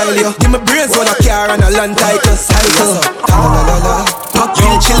money in style, yo. Give me brains on a car and a land title. Cycle. Hot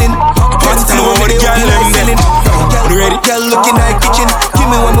girl chillin'. Hot flow with the girl selling. Girl looking like kitchen. Give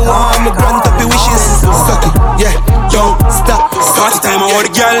me what me want, me grant up your wishes. Suck it, yeah, don't stop. Party time, I want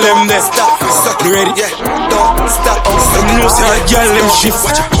the girl them there. Stop, suck it, ready? Yeah, don't stop. You know say the girl them shift.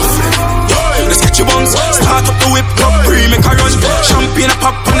 Watch out. Let's get your buns. Start up the whip, pop free, make a run. Champagne a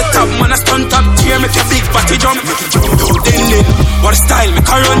pop on the top, man a stunt up. Tear make your big fatty jump. Then, what a style, make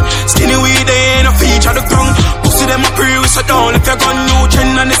a run. Skinny weed, they ain't a feature the ground. Pussy them a pre, we so down. If you got new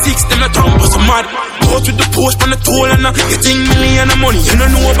gen and the 6, them a tongue. Bust a mad. Post with the post on the toll and getting million of money. You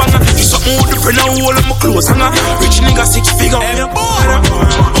don't know about you something with the friend and all of my clothes and rich nigga 6 figure.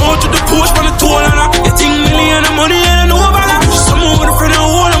 Post with the post on the toll and getting million of money. You don't know about you something with the friend and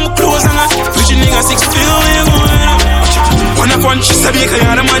all of my clothes and rich nigga 6 figure. One of one, she said, because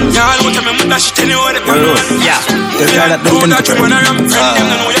you're the man, y'all want to remember that she tell you what it is. Yeah, the guy that don't think you wanna run friend, them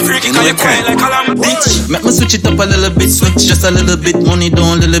know you're freaky, cause you're crying like a lamb. Bitch, make me switch it up a little bit, switch just a little bit, money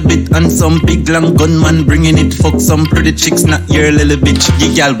down a little bit, and some big long gunman bringing it, fuck some pretty chicks, not your little bitch. You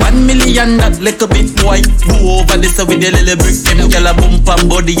gal 1 million, that little bit, boy. Go over this with your little brick, them gal a bump and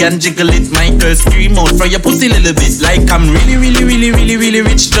body and jiggle it. My girl scream out for your pussy little bit, like I'm really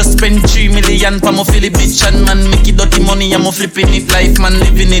rich. Just spend 3 million for my Philly bitch, and man make it dirty money, I'm flipping it, life man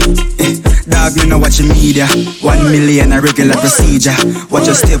living it. Dog, me no watch the media. 1 million a regular procedure. Watch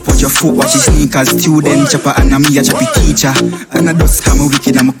your step, watch your foot, watch your sneakers. Student chopper and me a choppy teacher. And I just I'm a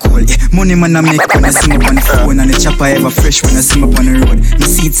wicked, I'm a cold. Yeah. Money man I make when I see me on the phone, and the chopper ever fresh when I see me on the road. Me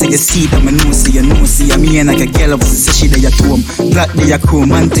see it, say you see it, I'm a no see, you know see. I mean like a girl of say she there at home. Black day a crew,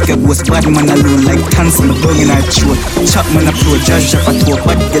 man take a ghost. Bad man alone like dance on the bug in her throat. Chop man a pro, judge chop a toe.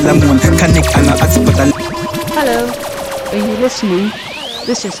 Bad girl a moan, connect and a hospital. Hello, are you listening?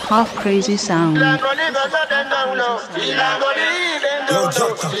 This is Half Crazy Sound. Active.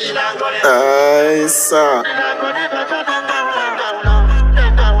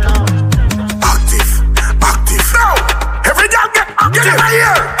 Now, every girl get active in my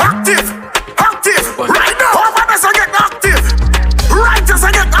ear. Active. Right now, all of us get active. Righteous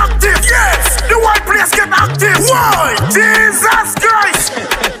get active. Yes, the white place get active. Why? Jesus Christ.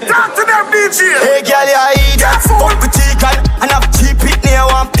 Talk to them, DJ. Hey, girl, you idiot. Fuck with chicken and have cheap it near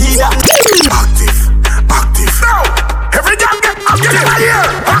one pizza. Active. Now, every girl get active in my ear.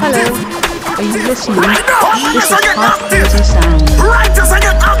 Hello, are you listening? Right now, this is get Half active. Crazy Sound. Righteous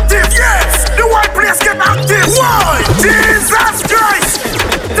get active. Yes, the white place get active. Why? Jesus Christ.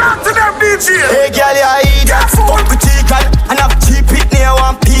 Talk to them, DJ. Hey, girl, you idiot. Fuck with chicken and have cheap it near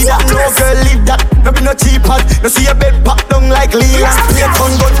one pizza. No girl leave that. No be no cheap hot. No see your bed packed down like Leela. Play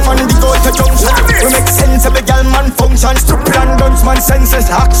gun man, the go to junction. We make sense of a girl man function. Stupid and dunce man senses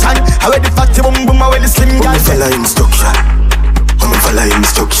action. How the fatty boom boom, how the slim girl. Follow instruction. Follow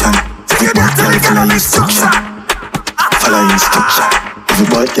instruction. Follow instruction. Follow instruction. Every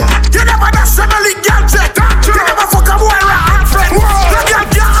boy girl. You never nationally gadget. You never fuck a boy around friend. You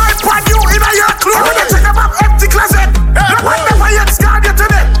get your iPad you in your clothes. When you check about empty closet. What never yet scared you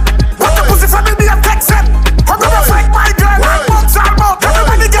today. What the pussy for me be a Texan. I'm gonna fight my girl and box and mouth.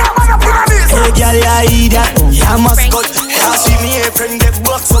 Everybody get a man up in this. Hey girl, you idiot. Yeah, mascot. I see me here friend get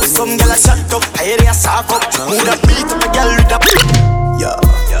box up. Some girl a shut up. I hear you sock up. Move that beat up a girl with a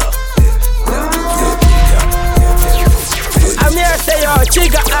I'm here to say yo,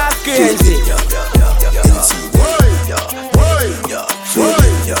 Chica half crazy.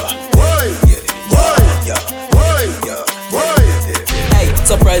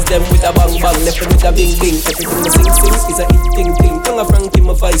 Surprise them with a bang bang, left them with a bing bing. Everything I sing is a hit ting ting. Tongue a Frankie,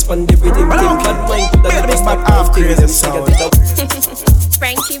 my vice, fund everything. Bad mind put a big back half crazy.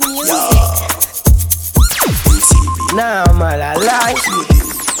 Frankie music. Nah, man, I like you.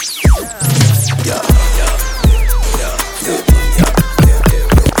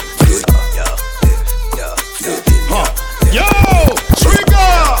 Yo,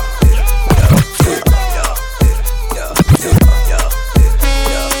 Trigger.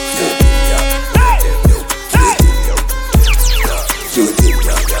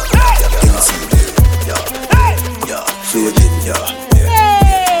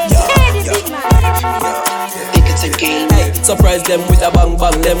 Surprise them with a bang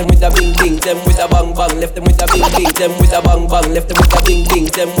bang, them with a bing bing. Them with a bang bang, left them with a bing bing. Them with a bang bang, left them with a bing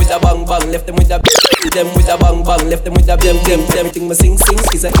bing. Them with a bang bang, left them with a them with a bang bang, left them with a them. Everything me sing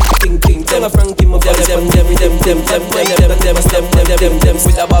is a ting ting. Them a Frankie my them with a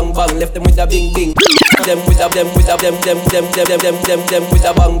bang bang, left them with a bing bing. Them with a them with a them with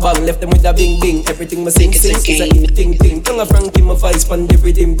a bang bang, left them with a bing bing. Everything me sing is a ting ting. Tongue a Frankie my vice pan the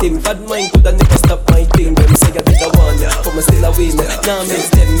rhythm tim. Bad mind coulda never stop my thing. Them say I did a one, but me still a win. Now makes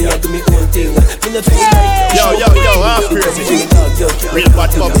them me I do me own thing. Me not feel like yo, I'm crazy. Real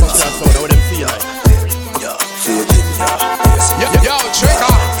bad pop sound, how them feel like. Yo,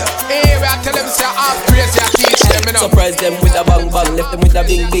 Trigger. Hey, I tell them say I'm crazy, I teach them, you know. Surprise them with a bang bang, left them with a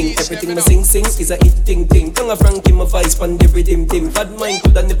bing bing. Everything me sing is a hit ting ting. Tongue a Frankie my vice pan the rhythm tim. Bad mind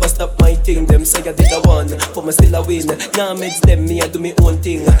coulda never stop my thing. Them say I did a one, but me still a win. Now makes them me I do me own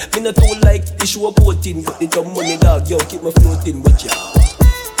thing. Me not too like the show boating, but the dumb money dog, yo keep me floating with ya.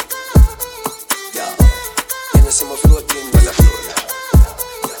 You know see me floating, man a float.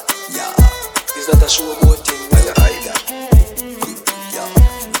 Yeah, it's not a show boating, man a hide.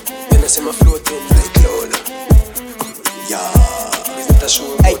 You know see me floating like cloud. Yeah, it's not a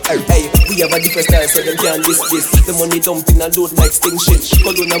show. Hey, we have a different style, so them can't this. The money dumping and load like sting shit.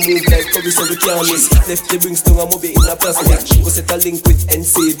 Colonna move like Curry, so we can't miss. Left the rings to a movie in a plastic. We set a link with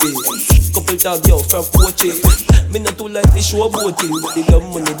NCB. Couple dog, yo, from Poche. Me not too like the show boating, but the dumb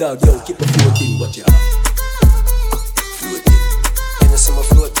money dog, yo, keep it floating, but yeah. Floating, you know see me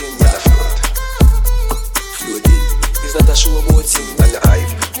floating, yeah, float. Floating, it's not a show boating, and the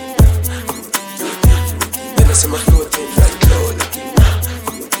hype. You know see me floating like cloud.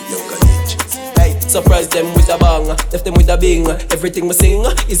 Surprise them with a bang, left them with a bing. Everything me sing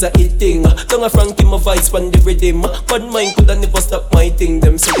is a hit thing. Tongue a Frankie my vice pan the rhythm. Bad mind coulda never stop my thing.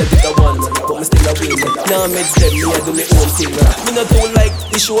 Them say I did a one, but me still a win. Now meds them, me I do me own thing. Me not too like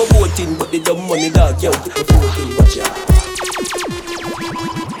the show boating, but the dumb money dog, yo, keep the floating, watch ya.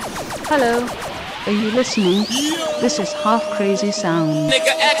 Hello, are you listening? This is Half Crazy Sound.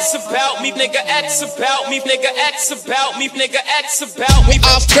 Nigga X about me, nigga X about me, nigga X about me, nigga X about me. We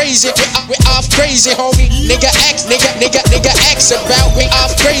off crazy, we off crazy, homie. Nigga X about we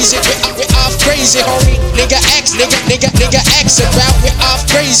off crazy, we off crazy, homie. Nigga X about we off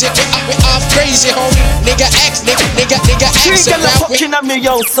crazy, we off crazy, homie. Nigga X about we fucking at me,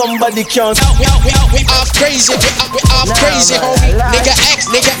 yo, somebody can't. We off crazy, we off crazy, homie. Nigga X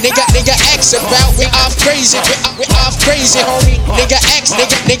about we off crazy, we off crazy, homie. Nigga X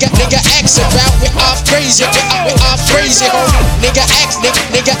about we off crazy, we off crazy, homie. Nigga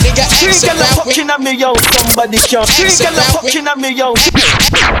X about we fucking at me, yo, somebody can't. Fucking at me, yo.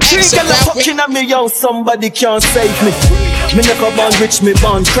 Fucking at me, yo, somebody can't save me. Me never born rich, me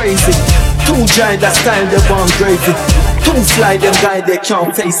born crazy. Two giant that style, they born gravy. Two fly, them guy, they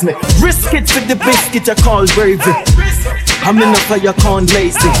can't face me. Risk it for the biscuit, I call gravy. I'm in a fire, can't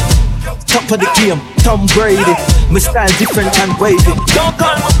lazy. Top of the game, Tom Brady. My style different and wavy. Don't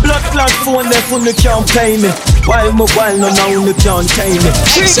call my blood clot phone, they phone you can't pay me. While my while no now you can't tame me.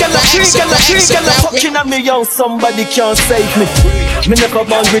 Trigger fucking at me, yo, somebody can't save me. Me never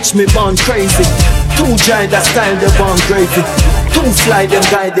born rich, me born crazy. Two giant that style, they born gravy. Two fly, them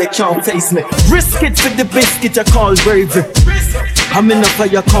guy, they can't face me. Risk it for the biscuit, I call gravy. I'm in a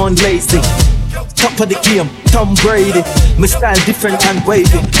fire, can't lazy. Top of the game, Tom Brady. My style different and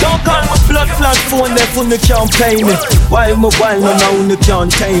wavy. Don't call my blood clot phone, they phone you can't pay me. While my while no now you can't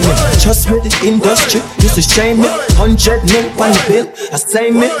tame me. Trust me, the industry used to shame me. 100 mil on the bill, I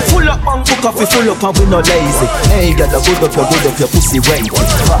say me. Full up on book coffee, full up and we no lazy. Hey, gotta good up your pussy weighty.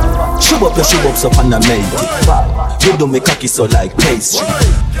 Show up and I make it. You do me cocky so like pastry.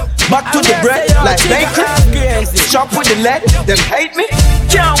 Back to the bread like bacon. Chop with the lead, them hate me.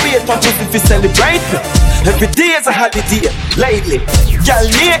 Can't wait for pussy to celebrate me. Every day is a holiday, lately. Y'all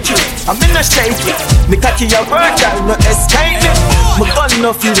naked, I'm in a shaky. Me cocky your work, y'all no escape me. My gun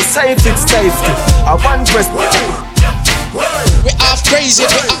no feel safe, it's safety. I want breast. We off crazy,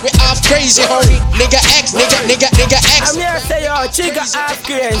 we off crazy, homie. Nigga X. I'm here to say, yo, Chica off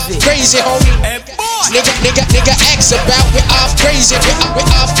crazy. Crazy, homie. Nigga X about we off crazy, we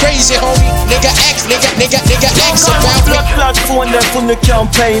off crazy, homie. Nigga X about we. Blood clot phone, them phone you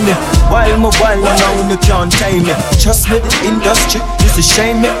can't pay me. While my while now you can't tame me. Trust me, the industry used to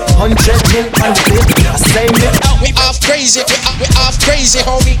shame me. 100 mil on the bill, I say me. We off crazy, we off crazy,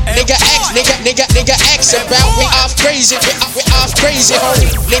 homie. Nigga X about we off crazy. We off crazy, homie.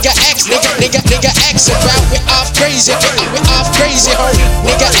 Nigga X about we off crazy. We off crazy, homie.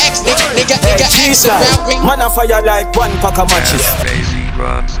 Nigga X about we. Man a fire like one pack of matches.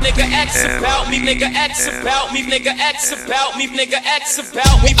 Nigga X about me, nigga X about me, nigga X about me, nigga X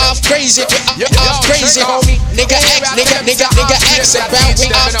about me. We off crazy, we off crazy, homie. Nigga X about we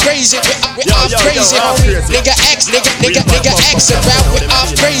off crazy, we off crazy, homie. Nigga X about we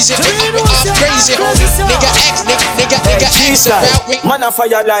off crazy, we off crazy, homie. Nigga X about we. Man a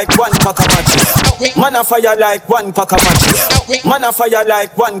fire like one pack of matches. Man a fire like one pack of matches. Man a fire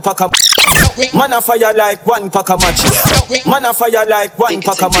like one pack of. Man a fire like one pack of matches. Man a fire like one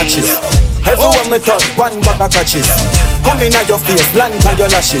pack of matches. Everyone me touch, one bag of catches. Come in at your face, land on your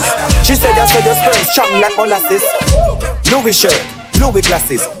lashes. She said I said your sperm strong like molasses. Louis shirt, Louis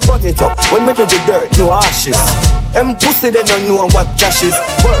glasses. Run it up, when me do the dirt, no ashes. Pussy they don't know what cash is.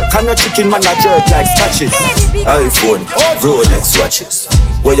 Work and no chicken man a jerk like scratches. iPhone, Rolex watches.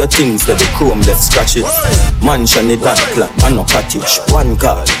 Where your things that the chrome left scratches. Mansion it and plan and no cottage. One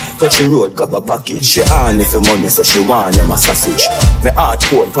call, touch the road grab a package. She on if the money so she want them a sausage. Me heart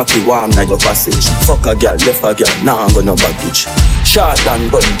cold cocky warm na your passage. Fuck a girl, left a girl, nah I'm gonna baggage. Short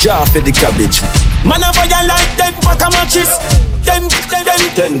and gun, jar for the cabbage. Man a fire like 10 pack of matches. 10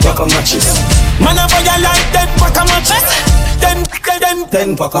 pack of matches. Man a fire like 10 pack of matches.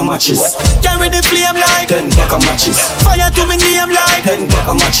 10 pack of matches. Carry the flame like 10 pack of matches. Fire to me name like 10 pack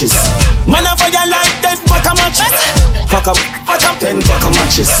of matches. Man a fire like 10 pack of matches. Pack up 10 pack of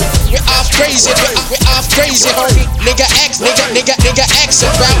matches. We off crazy, we off crazy, homie. Nigga X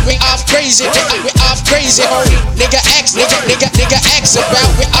about we off crazy, we off crazy, homie. Nigga X about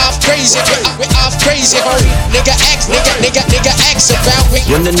we off crazy, we off crazy, homie. Nigga X about we.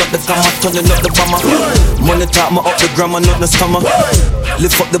 Running up the camera, turning up the bomber. Money talk me up the grammar, not the stammer.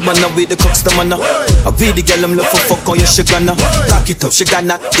 Lift up the banner with the cooks the manna. I be the girl I'm love for fuck on your sugarna. Cock it up, she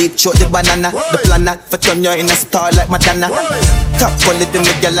gonna deep short the banana. The planner for turn you in a star like Madonna. Top quality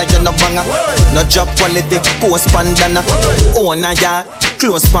me girl like you no banger. No job quality, post bandana. Own a yard,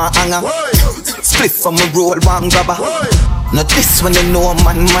 close pan hanger. Split from a roll one grabber. Not this one you know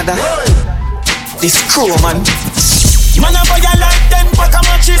man mother. This crew man. Man a fire like 10 pack of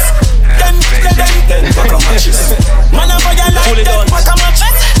matches. 10 pack of matches. Man a fire like 10 pack of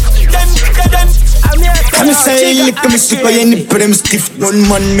matches. 10. Come say lick me stick on any prim stiff. One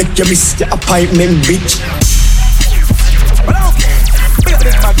man make you miss the appointment, bitch.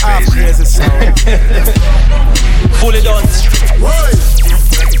 Fully done.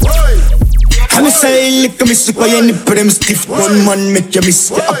 Come say lick me stick on any prim stiff. One man make you miss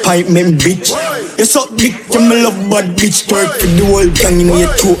the appointment, bitch. You suck dick, you me love bad bitch. Twerk for the whole gang, you know you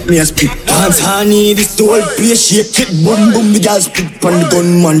choke me a spit. Dance honey, this the whole place shake it. Boom boom, the girl spit on the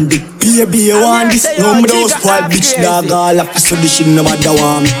gunman dick. Baby, you want this? No me those spoiled bitch dog. All up so this shit no matter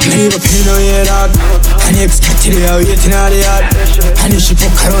want me. Leave a pin on your dog. And eXcLu waiting on the yard. And if she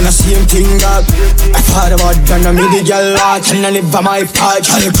fuck around the same thing dog. I thought about that, I made the girl watch. And I live by my part.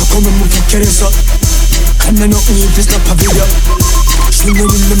 I'll come and move fuck this up. And I know me if it's not a video. She know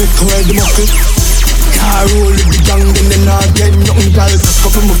me make her the muckle. Car roll with the gang, then they not get nothing. Girl,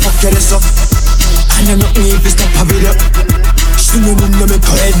 cock up and move fuck this up. And I know me if it's not a video. She know me make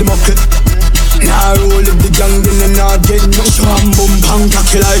her the muckle. Car roll with the gang, then they not get nothing. Sham boom bang,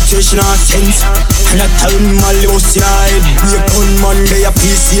 cocky like fish in our sense. And I tell me my little side. Be a gun man, they a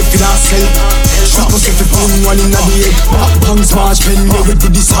PC if you not sell. Shop us if you put one in the head. Bang smash pen, never do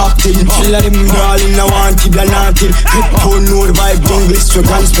this hot thing. Kill them darling, I want it and not it. Headphone, no the vibe, jungle, straight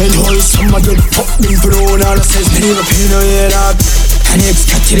and spend. Whole summer, get fucked in for all the sense. Leave a pin on your dog. And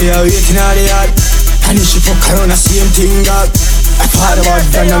eXcLu waiting on the yard. And if she fuck around the same thing, dog. I thought about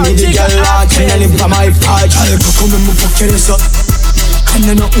that, I made the girl watch. And I live by my part. I'll come and move fuck this up. And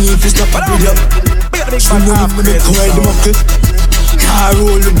I know me if it's not a video. She know me make her the muckle. Car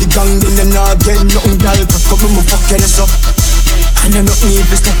roll with the gang, then they not get nothing. Girl, come and move fuck this up. And I know me if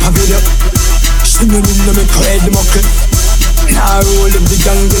it's not a video. She know me make her the muckle. Car roll with the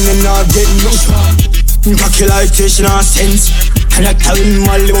gang, then they not get nothing. Cocky like fish in our sense. And I tell him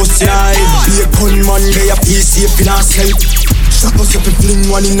my little side. Be a gunman, they a PC if you not sell. Shop us up and fling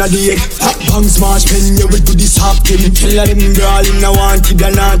one in the head. Hot bang smash pen, you will do this hot thing. Kill them girl in a wanted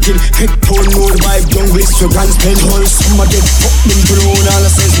and naughty. Headphone, no the vibe, jungle, so grand spend. Whole summer get fucked in for all the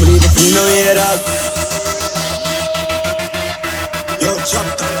sense. Believe it, you know it dog. Yo,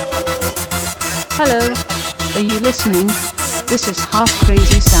 chapter. Hello, are you listening? This is Half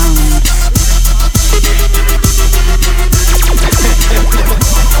Crazy Sound.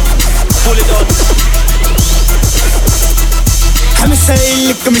 Pull it on. I'm say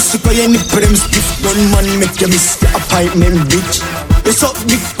lick me stick on any prim stiff. One man make you miss the appointment, bitch. You suck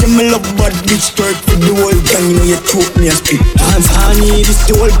dick, you me love bad bitch. Twerk for the whole gang, you know you choke me a spit. Dance honey, this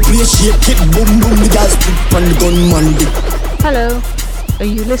the whole place shake it. Boom boom, the girl spit on the gunman dick. Hello, Are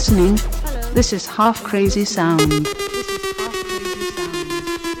you listening? This is Half Crazy Sound.